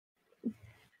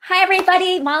Hi,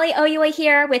 everybody. Molly Oyue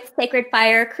here with Sacred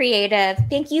Fire Creative.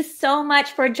 Thank you so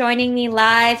much for joining me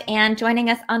live and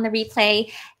joining us on the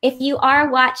replay. If you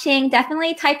are watching,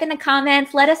 definitely type in the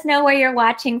comments. Let us know where you're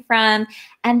watching from.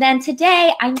 And then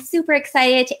today, I'm super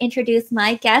excited to introduce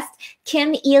my guest,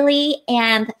 Kim Ely.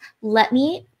 And let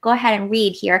me go ahead and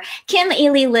read here. Kim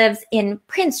Ely lives in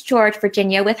Prince George,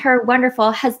 Virginia with her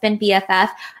wonderful husband, BFF,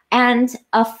 and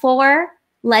a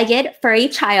four-legged furry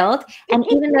child. And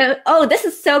even though, oh, this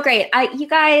is so great. You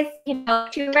guys, she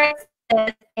writes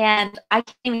this and I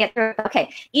can't even get through it.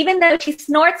 Okay. Even though she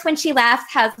snorts when she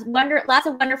laughs, has lots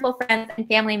of wonderful friends and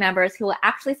family members who will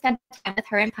actually spend time with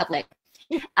her in public.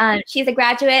 She's a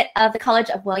graduate of the College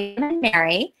of William and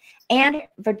Mary and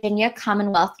Virginia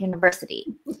Commonwealth University.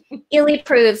 Ely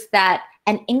proves that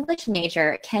an English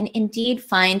major can indeed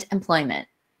find employment.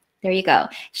 There you go.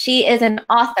 She is an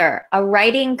author, a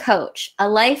writing coach, a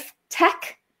life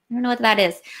tech, I don't know what that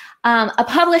is, a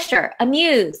publisher, a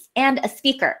muse, and a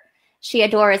speaker. She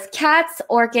adores cats,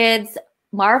 orchids,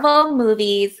 Marvel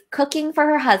movies, cooking for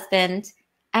her husband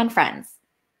and friends,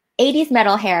 80s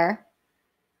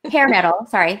hair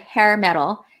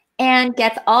metal, and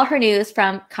gets all her news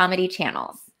from comedy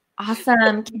channels.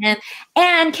 Awesome, Kim.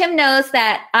 And Kim knows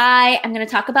that I am going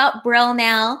to talk about BRIL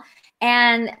now.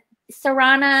 And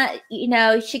Sarana,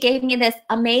 she gave me this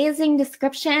amazing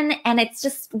description and it's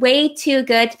just way too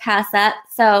good to pass up.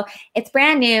 So it's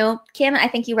brand new. Kim, I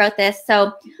think you wrote this.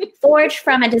 So forged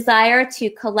from a desire to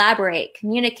collaborate,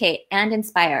 communicate, and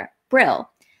inspire, BRIL,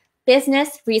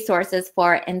 business resources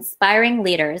for inspiring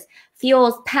leaders,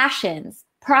 fuels passions,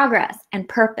 progress, and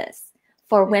purpose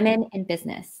for women in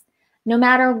business. No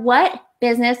matter what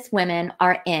business women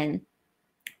are in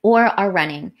or are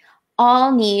running,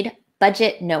 all need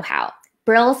budget know-how.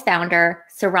 BRIL's founder,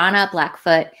 Sarana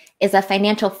Blackfoot, is a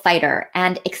financial fighter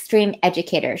and extreme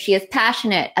educator. She is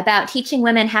passionate about teaching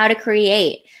women how to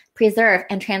create, preserve,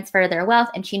 and transfer their wealth,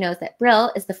 and she knows that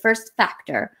BRIL is the first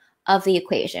factor of the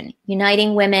equation,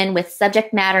 uniting women with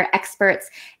subject matter experts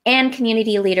and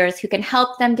community leaders who can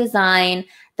help them design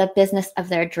the business of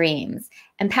their dreams,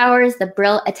 empowers the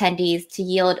BRIL attendees to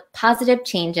yield positive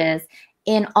changes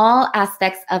in all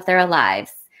aspects of their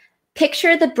lives.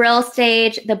 Picture the BRIL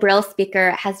stage. The BRIL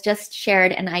speaker has just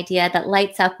shared an idea that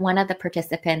lights up one of the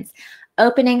participants,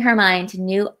 opening her mind to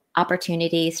new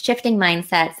opportunities, shifting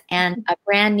mindsets, and a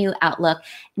brand new outlook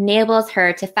enables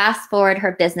her to fast forward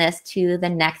her business to the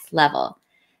next level.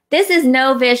 This is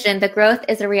no vision. The growth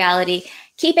is a reality.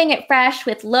 Keeping it fresh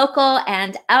with local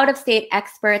and out-of-state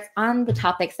experts on the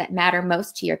topics that matter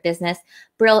most to your business,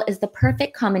 BRIL is the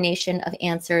perfect combination of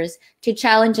answers to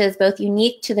challenges both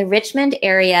unique to the Richmond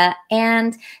area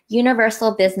and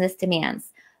universal business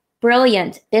demands.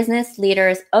 Brilliant business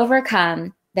leaders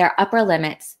overcome their upper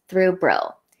limits through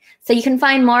BRIL. So you can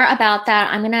find more about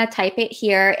that. I'm going to type it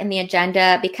here in the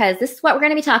agenda because this is what we're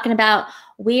going to be talking about.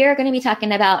 We are going to be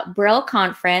talking about BRIL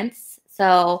Conference.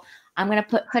 So I'm going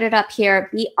to put it up here,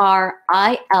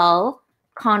 BRIL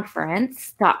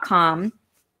Conference.com.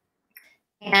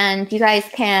 And you guys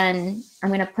can, I'm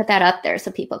going to put that up there so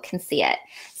people can see it.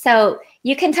 So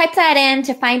you can type that in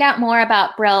to find out more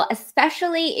about BRIL,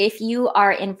 especially if you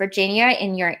are in Virginia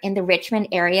and you're in the Richmond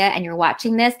area and you're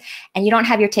watching this and you don't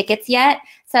have your tickets yet.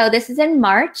 So this is in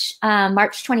March,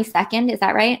 March 22nd. Is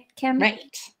that right, Kim?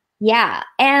 Right. Yeah.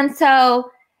 And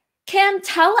so Kim,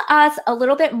 tell us a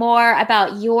little bit more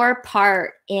about your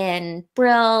part in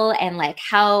BRIL and like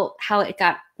how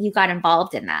you got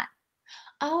involved in that.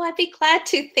 Oh, I'd be glad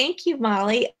to. Thank you,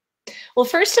 Molly. Well,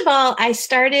 first of all, I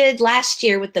started last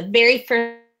year with the very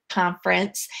first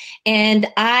conference, and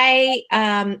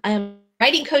I'm a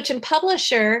writing coach and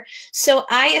publisher. So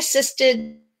I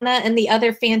assisted Anna and the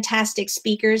other fantastic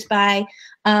speakers by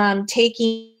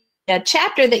taking a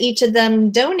chapter that each of them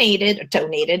donated, and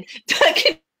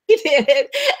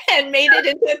made it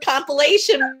into a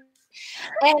compilation.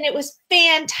 And it was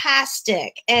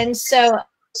fantastic. And so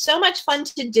much fun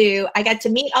to do. I got to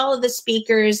meet all of the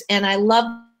speakers, and I love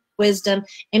wisdom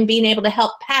and being able to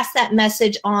help pass that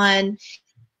message on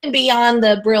and beyond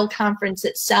the BRIL conference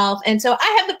itself. And so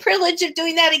I have the privilege of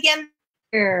doing that again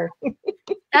here.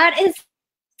 That is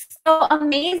so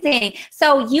amazing.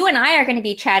 So you and I are going to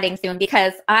be chatting soon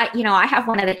because I have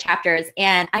one of the chapters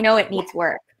and I know it needs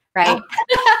work, right?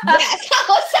 Yes.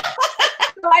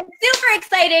 So I'm super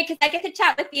excited because I get to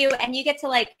chat with you and you get to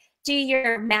like do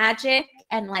your magic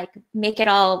and like make it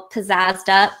all pizzazzed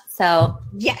up. So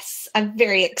yes, I'm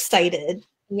very excited.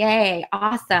 Yay,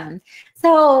 awesome.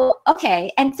 So,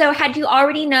 okay. And so had you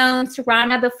already known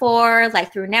Sarana before,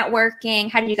 like through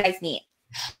networking? How did you guys meet?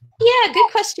 Yeah, good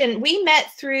question. We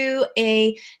met through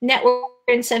a network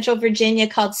in Central Virginia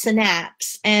called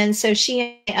Synapse. And so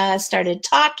she started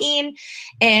talking.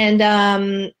 And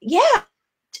yeah,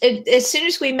 as soon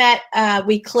as we met,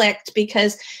 we clicked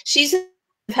because she's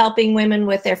helping women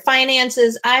with their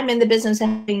finances. I'm in the business of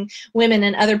helping women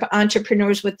and other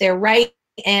entrepreneurs with their writing.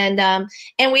 And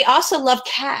we also love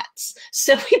cats.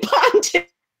 So we bonded.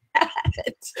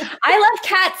 I love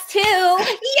cats too. Yay!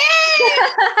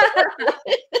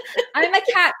 I'm a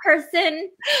cat person.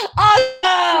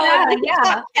 Oh,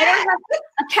 yeah. I don't have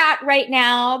a cat right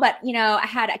now, but you know, I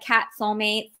had a cat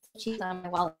soulmate. She's on my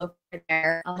wall over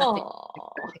there. I'll have to take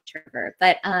a picture of her.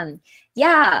 But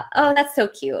yeah. Oh, that's so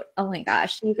cute. Oh my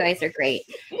gosh, you guys are great.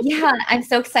 Yeah, I'm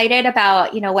so excited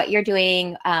about, you know, what you're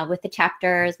doing with the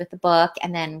chapters, with the book,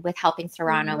 and then with helping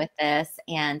Sarana with this.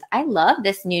 And I love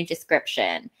this new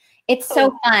description. It's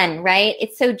so fun, right?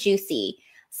 It's so juicy.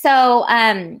 So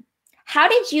how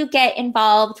did you get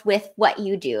involved with what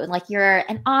you do? Like, you're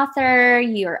an author,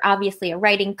 you're obviously a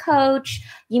writing coach.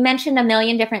 You mentioned a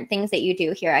million different things that you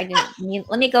do here.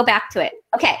 Let me go back to it.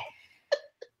 Okay.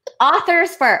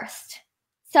 Authors first.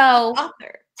 So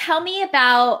tell me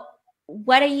about,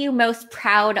 what are you most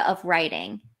proud of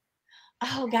writing?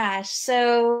 Oh gosh.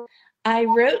 So I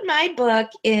wrote my book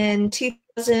in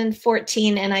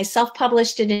 2014 and I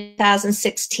self-published it in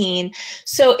 2016.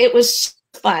 So it was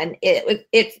fun.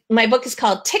 My book is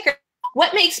called Ticker: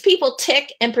 What Makes People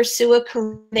Tick and Pursue a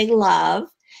Career They Love.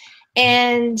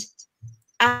 And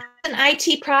I'm an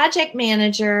IT project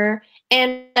manager,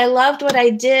 and I loved what I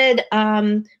did.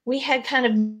 We had kind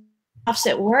of offs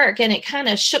at work, and it kind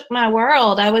of shook my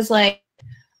world. I was like,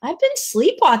 I've been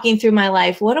sleepwalking through my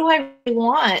life. What do I really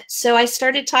want? So I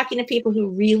started talking to people who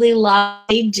really love what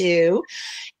they do,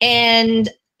 and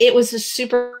it was a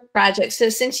super project. So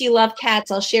since you love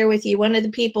cats, I'll share with you, one of the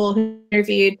people who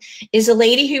interviewed is a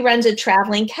lady who runs a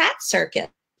traveling cat circuit.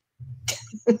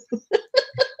 She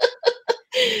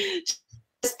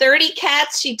has 30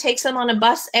 cats. She takes them on a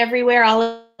bus everywhere, all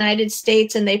over the United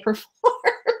States, and they perform.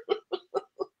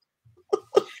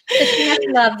 She must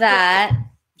love that.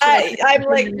 I'm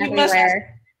like,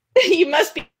 you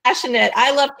must be passionate.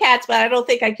 I love cats, but I don't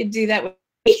think I could do that with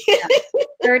me.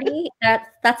 30?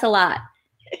 That's a lot.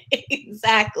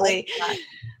 Exactly.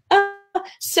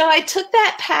 So I took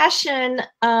that passion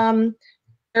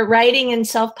for writing and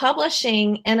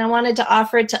self-publishing, and I wanted to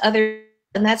offer it to others,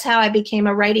 and that's how I became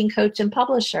a writing coach and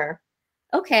publisher.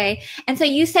 Okay. And so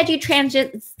you said you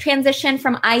transitioned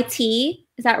from IT.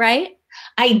 Is that right?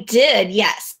 I did,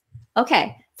 yes.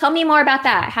 Okay. Tell me more about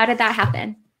that. How did that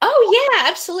happen? Oh, yeah,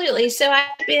 absolutely. So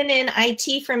I've been in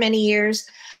IT for many years.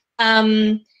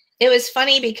 It was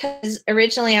funny because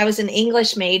originally I was an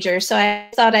English major, so I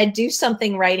thought I'd do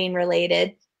something writing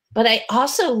related, but I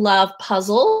also love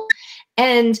puzzles.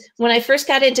 And when I first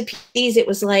got into PCs, it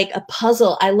was like a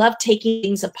puzzle. I love taking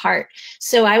things apart.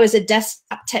 So I was a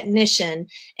desktop technician,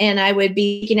 and I would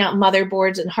be taking out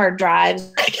motherboards and hard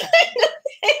drives. I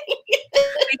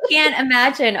can't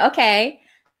imagine. Okay.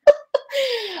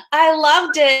 I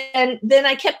loved it. And then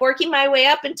I kept working my way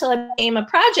up until I became a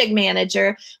project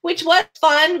manager, which was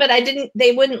fun, but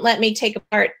they wouldn't let me take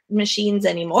apart machines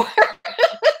anymore.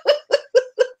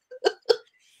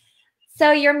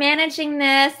 So you're managing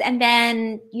this, and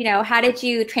then, you know, how did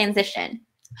you transition?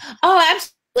 Oh,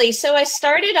 absolutely. So I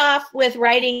started off with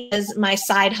writing as my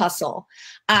side hustle.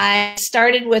 I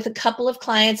started with a couple of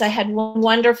clients. I had one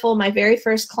wonderful, my very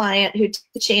first client, who took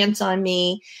a chance on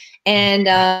me. And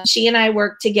she and I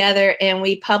worked together, and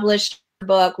we published a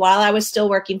book while I was still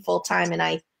working full-time in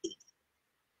IT.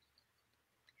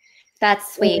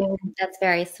 That's sweet. That's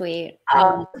very sweet.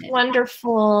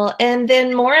 Wonderful. And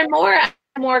then more and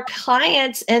more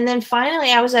clients. And then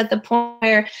finally I was at the point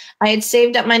where I had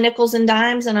saved up my nickels and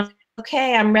dimes, and I'm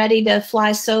okay, I'm ready to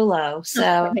fly solo.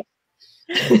 So,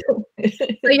 so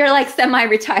you're like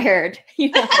semi-retired.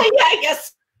 You know? Yeah, I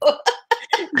guess so.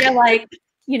 You're like,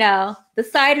 you know, the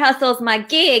side hustle is my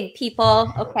gig,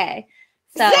 people. Okay.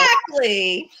 So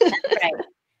exactly. That's right.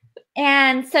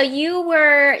 And so you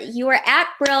were at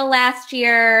BRIL last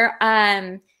year.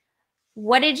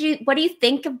 What do you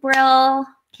think of BRIL?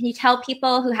 Can you tell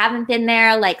people who haven't been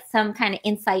there, like, some kind of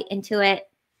insight into it?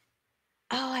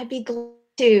 Oh, I'd be glad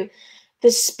to.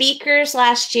 The speakers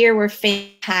last year were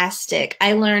fantastic.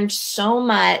 I learned so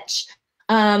much.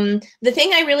 The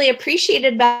thing I really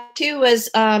appreciated about it too was,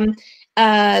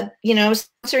 you know,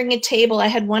 sponsoring a table. I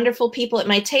had wonderful people at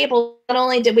my table. Not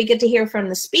only did we get to hear from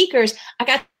the speakers, I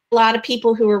got a lot of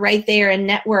people who were right there and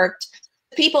networked,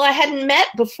 people I hadn't met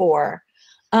before.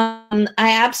 I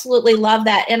absolutely love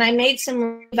that. And I made some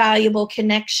really valuable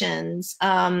connections.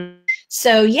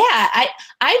 So yeah,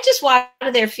 I just walked out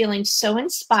of there feeling so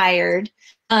inspired.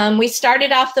 We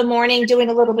started off the morning doing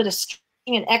a little bit of stretching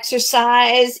and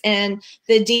exercise, and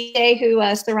the DJ who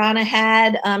Sarana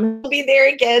had, will be there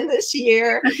again this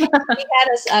year. He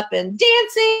had us up and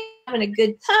dancing, having a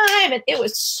good time, and it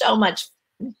was so much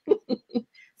fun.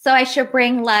 So I should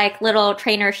bring like little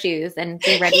trainer shoes and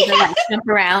be ready to like jump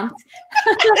around.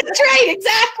 That's right,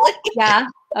 exactly. Yeah.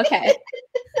 Okay.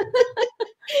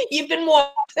 You've been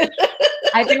warned.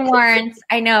 I've been warned.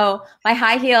 I know my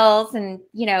high heels and,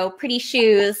 you know, pretty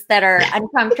shoes that are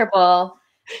uncomfortable.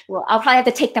 Well, I'll probably have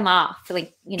to take them off.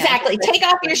 Like, you know. Exactly. Take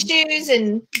off your shoes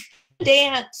and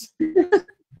dance.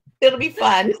 It'll be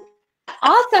fun.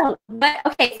 Awesome. But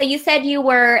okay, so you said you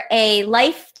were a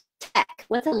life tech.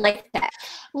 What's a life tech?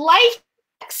 Life.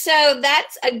 So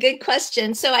that's a good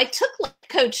question. So I took life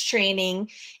coach training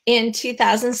in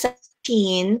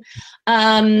 2017.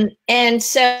 And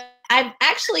so I've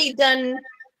actually done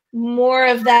more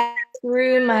of that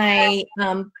through my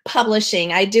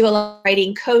publishing. I do a lot of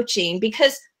writing coaching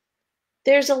because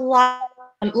there's a lot.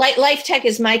 Life tech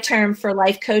is my term for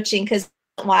life coaching because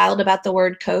I'm wild about the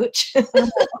word coach.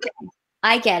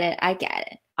 I get it. I get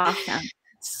it. Awesome.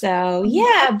 So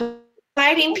yeah,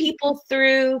 guiding people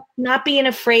through not being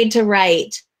afraid to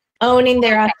write, owning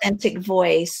their authentic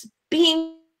voice, being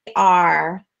who they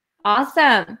are.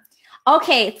 Awesome.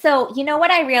 Okay, so you know what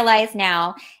I realize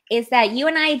now is that you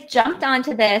and I jumped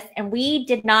onto this and we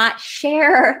did not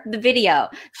share the video.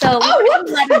 So we're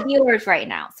a lot of viewers right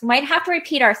now. So we might have to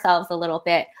repeat ourselves a little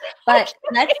bit. But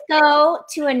let's go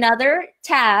to another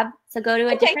tab. So go to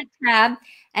a different tab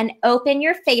and open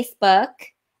your Facebook.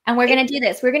 And we're going to do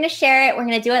this. We're going to share it. We're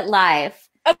going to do it live.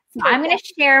 So I'm going to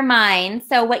share mine.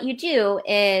 So what you do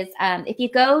is if you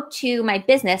go to my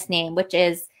business name, which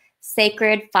is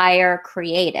Sacred Fire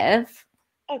Creative.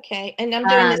 Okay, and I'm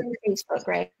doing this in Facebook,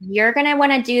 right? You're going to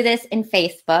want to do this in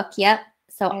Facebook. Yep.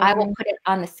 So I will put it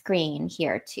on the screen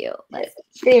here too.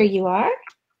 There you are.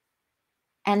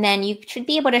 And then you should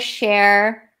be able to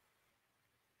share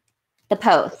the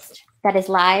post that is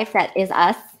live, that is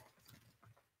us.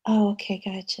 Oh, okay,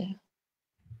 gotcha.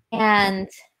 And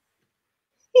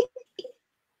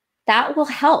that will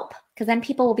help because then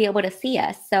people will be able to see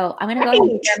us. So I'm going to go ahead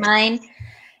and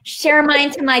share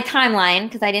mine to my timeline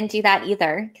because I didn't do that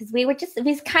either because we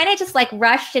kind of just like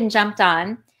rushed and jumped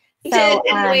on. So,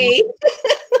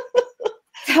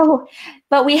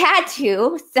 but we had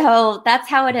to. So that's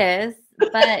how it is.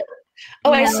 But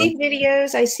I see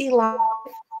videos. I see live.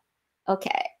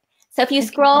 Okay. So if you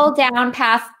scroll down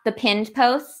past the pinned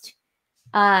post,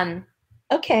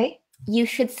 you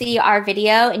should see our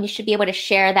video and you should be able to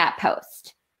share that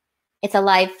post. It's a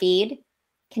live feed.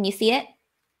 Can you see it?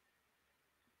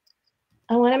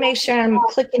 I want to make sure I'm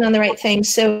clicking on the right thing.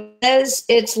 So as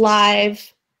it's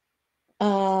live,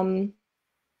 let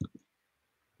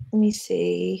me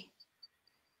see.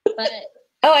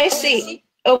 I see.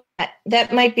 Oh,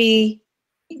 that might be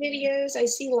videos. I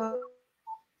see live.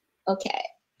 Okay.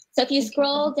 So if you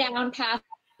scroll down past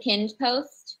the pinned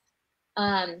post,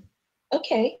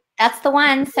 that's the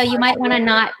one. So you might want to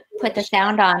not put the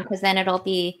sound on because then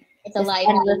it's a live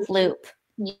endless loop.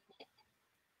 I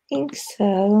think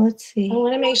so. Let's see. I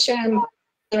want to make sure I'm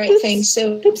the right thing.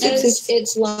 So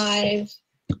it's live.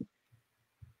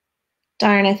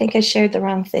 Darn, I think I shared the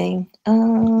wrong thing.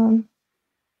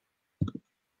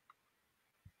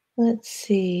 Let's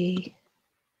see.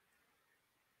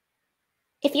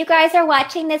 If you guys are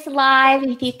watching this live,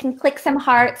 if you can click some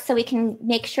hearts so we can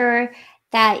make sure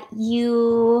that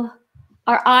you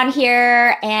are on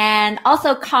here and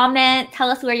also comment,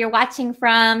 tell us where you're watching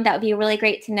from. That would be really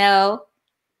great to know.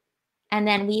 And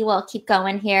then we will keep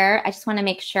going here. I just want to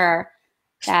make sure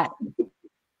that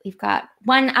we've got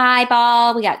one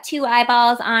eyeball. We got 2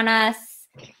 eyeballs on us.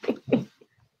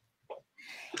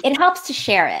 It helps to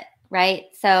share it, right?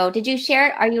 So did you share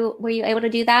it? Were you able to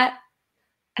do that?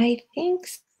 I think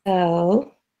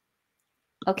so.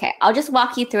 Okay, I'll just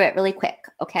walk you through it really quick,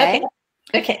 okay?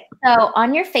 Okay. So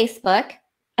on your Facebook,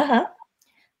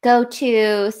 go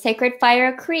to Sacred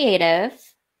Fire Creative.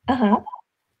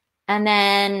 And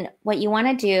then what you want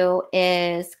to do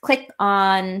is click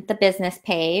on the business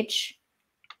page.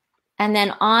 And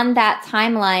then on that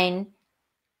timeline,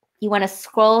 you want to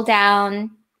scroll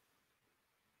down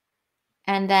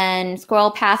and then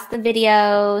scroll past the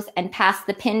videos and past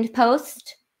the pinned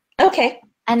post. Okay.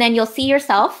 And then you'll see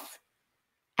yourself.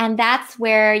 And that's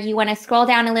where you want to scroll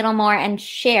down a little more and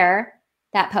share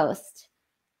that post.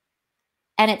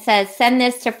 And it says, send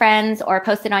this to friends or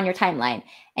post it on your timeline.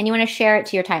 And you want to share it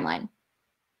to your timeline.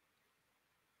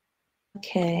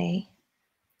 Okay.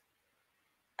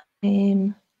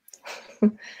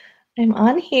 I'm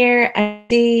on here. I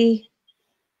see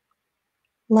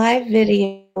live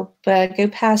video, but I go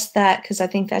past that because I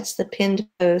think that's the pinned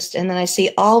post. And then I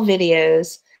see all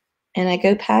videos, and I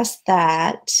go past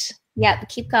that. Yep,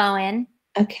 keep going.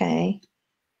 Okay.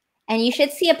 And you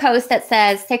should see a post that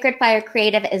says Sacred Fire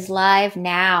Creative is live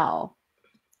now.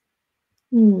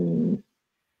 Oh,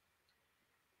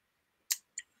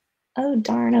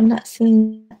 darn, I'm not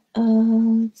seeing.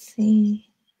 Let's see.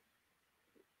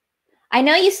 I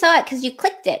know you saw it because you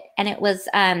clicked it and it was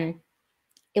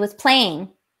playing.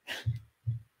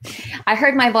 I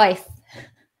heard my voice.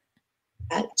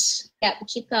 Yep,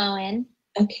 keep going.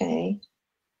 Okay.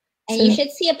 And so you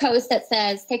should see a post that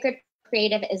says Sacred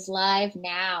Creative is live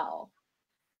now.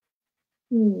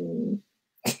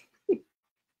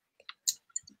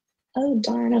 Oh,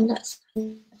 darn, I'm not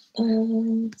seeing.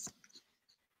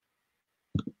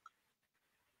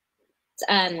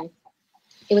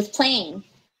 It was playing.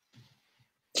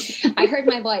 I heard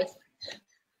my voice.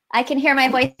 I can hear my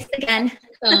voice again.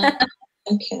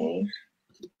 Okay.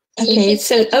 Okay,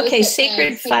 so, okay,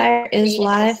 Sacred Fire is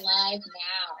live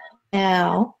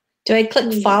now. Do I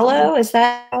click follow? Is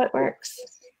that how it works?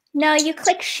 No, you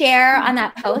click share on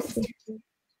that post.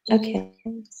 Okay.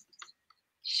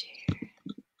 Share.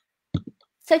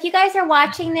 So if you guys are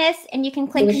watching this and you can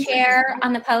click share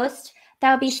on the post,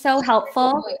 that would be so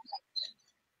helpful.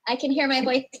 I can hear my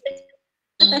voice.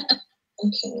 Okay.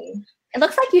 It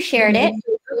looks like you shared it.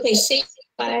 Okay, Sacred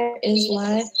Fire is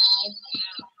live.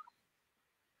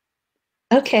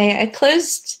 Okay, I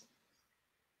closed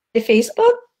the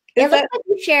Facebook. It looks like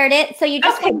you shared it. So you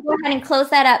just want to go ahead and close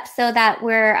that up so that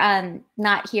we're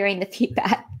not hearing the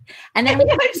feedback. And then we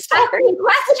have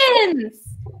questions.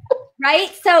 Right?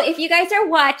 So if you guys are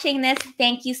watching this,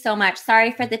 thank you so much.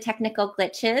 Sorry for the technical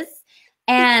glitches.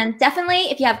 And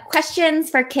definitely, if you have questions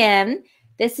for Kim,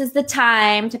 this is the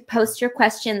time to post your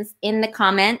questions in the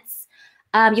comments.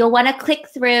 You'll want to click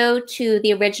through to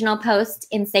the original post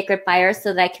in Sacred Fire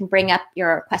so that I can bring up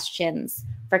your questions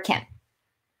for Kim.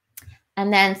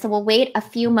 And then, so we'll wait a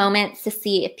few moments to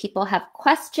see if people have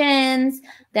questions.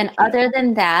 Then other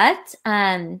than that,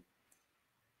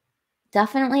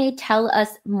 definitely tell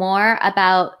us more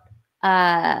about,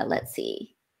 let's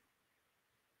see.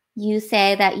 You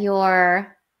say that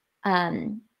you're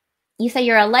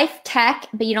a life tech,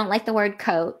 but you don't like the word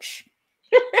coach.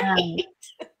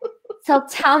 So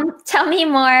tell me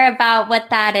more about what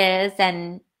that is.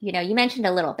 And, you know, you mentioned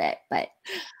a little bit, but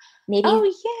maybe. Oh,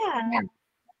 yeah.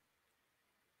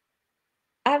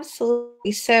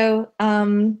 Absolutely. So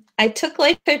I took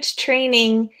life coach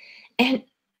training, and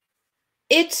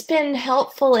it's been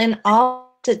helpful in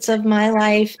all facets of my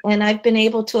life, and I've been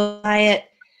able to apply it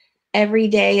every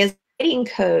day as a writing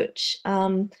coach.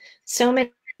 So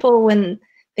many people, when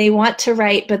they want to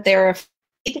write, but they're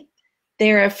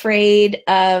afraid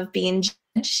of being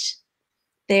judged.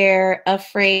 They're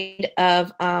afraid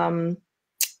of that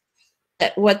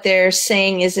what they're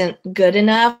saying isn't good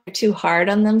enough, they're too hard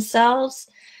on themselves.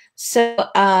 So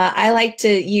I like to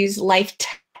use life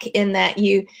tech in that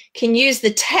you can use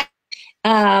the tech,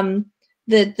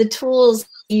 the tools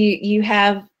you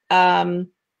have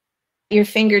your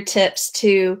fingertips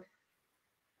to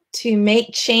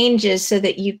make changes so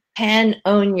that you can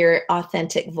own your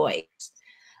authentic voice.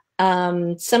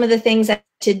 Some of the things I like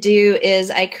to do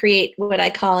is I create what I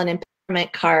call an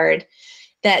empowerment card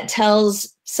that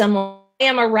tells someone, I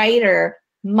am a writer,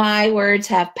 my words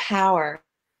have power.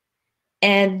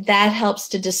 And that helps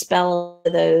to dispel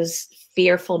those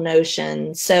fearful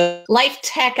notions. So life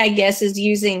tech, I guess,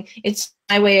 it's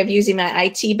my way of using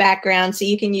my IT background. So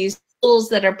you can use tools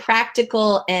that are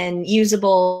practical and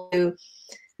usable to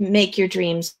make your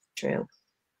dreams true.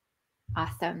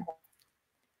 Awesome.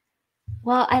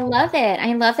 Well, I love it.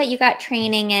 I love that you got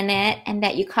training in it and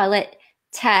that you call it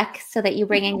tech so that you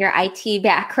bring in your IT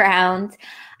background.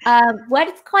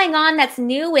 What's going on that's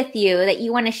new with you that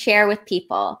you want to share with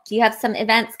people? Do you have some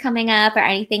events coming up or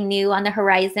anything new on the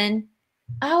horizon?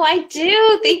 Oh, I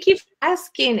do. Thank you for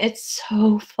asking. It's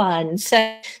so fun.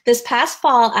 So this past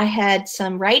fall, I had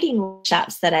some writing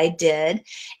workshops that I did,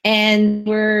 and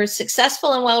were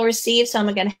successful and well received. So I'm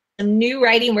going to have some new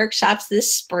writing workshops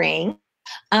this spring.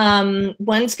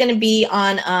 One's going to be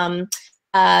on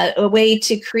a way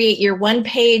to create your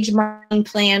one-page marketing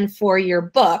plan for your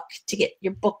book to get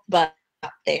your book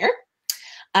out there.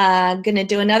 Going to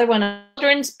do another one on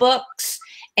children's books,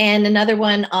 and another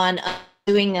one on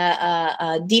doing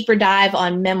a deeper dive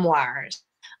on memoirs.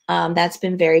 That's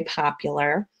been very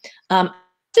popular.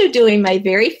 Also doing my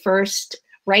very first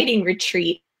writing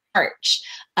retreat in March.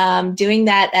 Doing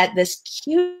that at this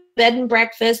cute bed and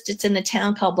breakfast. It's in a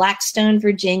town called Blackstone,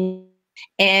 Virginia.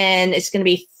 and it's going to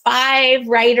be 5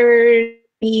 writers,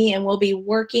 me, and we'll be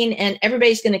working, and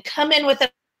everybody's going to come in with an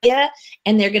idea,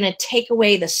 and they're going to take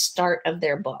away the start of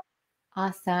their book.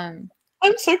 Awesome.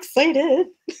 I'm so excited.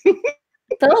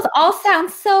 Those all sound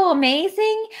so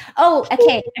amazing. Oh,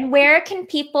 okay. And where can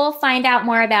people find out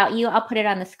more about you? I'll put it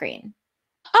on the screen.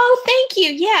 Oh, thank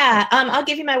you. Yeah. I'll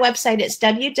give you my website. It's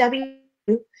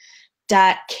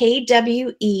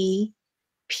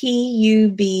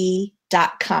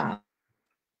www.kwepub.com.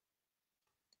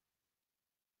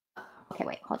 Okay,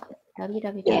 wait, hold on.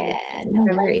 www. Yeah, no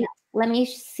worries. Let me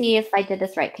see if I did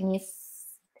this right. Can you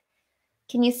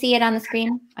see it on the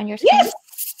screen, on your screen? Yes.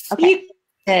 Okay.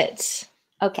 It.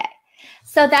 Okay.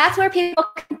 So that's where people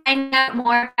can find out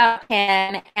more about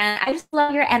him. And I just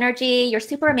love your energy. You're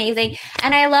super amazing.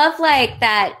 And I love like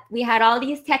that we had all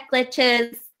these tech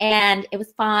glitches and it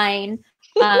was fine.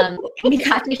 We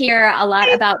got to hear a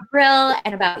lot about BRIL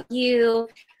and about you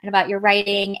and about your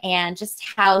writing and just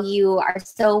how you are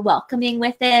so welcoming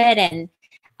with it and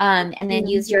then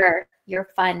use your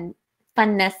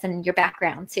funness and your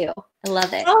background too. I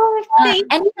love it. Oh,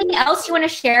 anything else you want to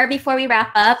share before we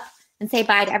wrap up and say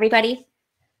bye to everybody?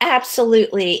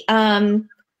 Absolutely.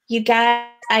 You guys,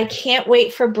 I can't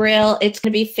wait for BRIL. It's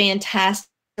going to be fantastic.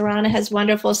 Sarana has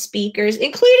wonderful speakers,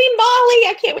 including Molly.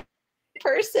 I can't wait in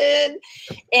person.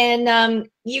 And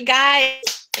you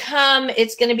guys come.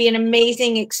 It's going to be an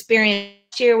amazing experience.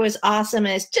 This year was awesome,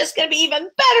 and it's just going to be even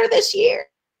better this year.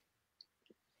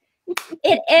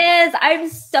 It is. I'm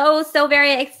so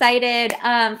very excited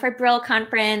for BRIL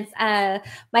Conference. My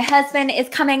husband is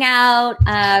coming out.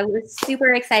 We're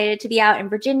super excited to be out in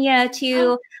Virginia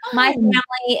too. My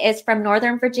family is from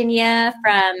Northern Virginia.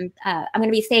 I'm going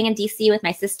to be staying in DC with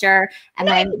my sister, and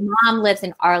my mom lives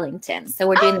in Arlington. So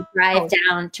we're doing the drive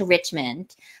down to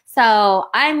Richmond. So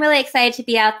I'm really excited to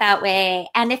be out that way.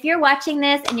 And if you're watching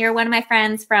this and you're one of my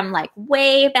friends from like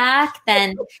way back,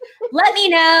 then let me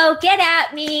know, get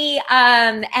at me.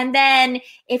 And then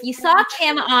if you saw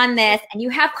Kim on this and you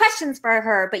have questions for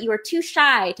her, but you were too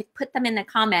shy to put them in the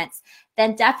comments,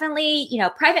 then definitely,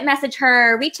 private message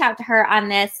her, reach out to her on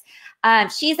this.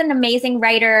 She's an amazing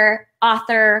writer,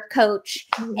 author, coach,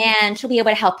 and she'll be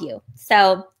able to help you.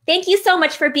 So thank you so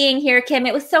much for being here, Kim.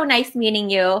 It was so nice meeting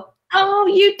you. Oh,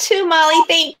 you too, Molly.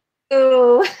 Thank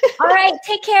you. All right.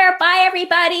 Take care. Bye,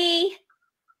 everybody.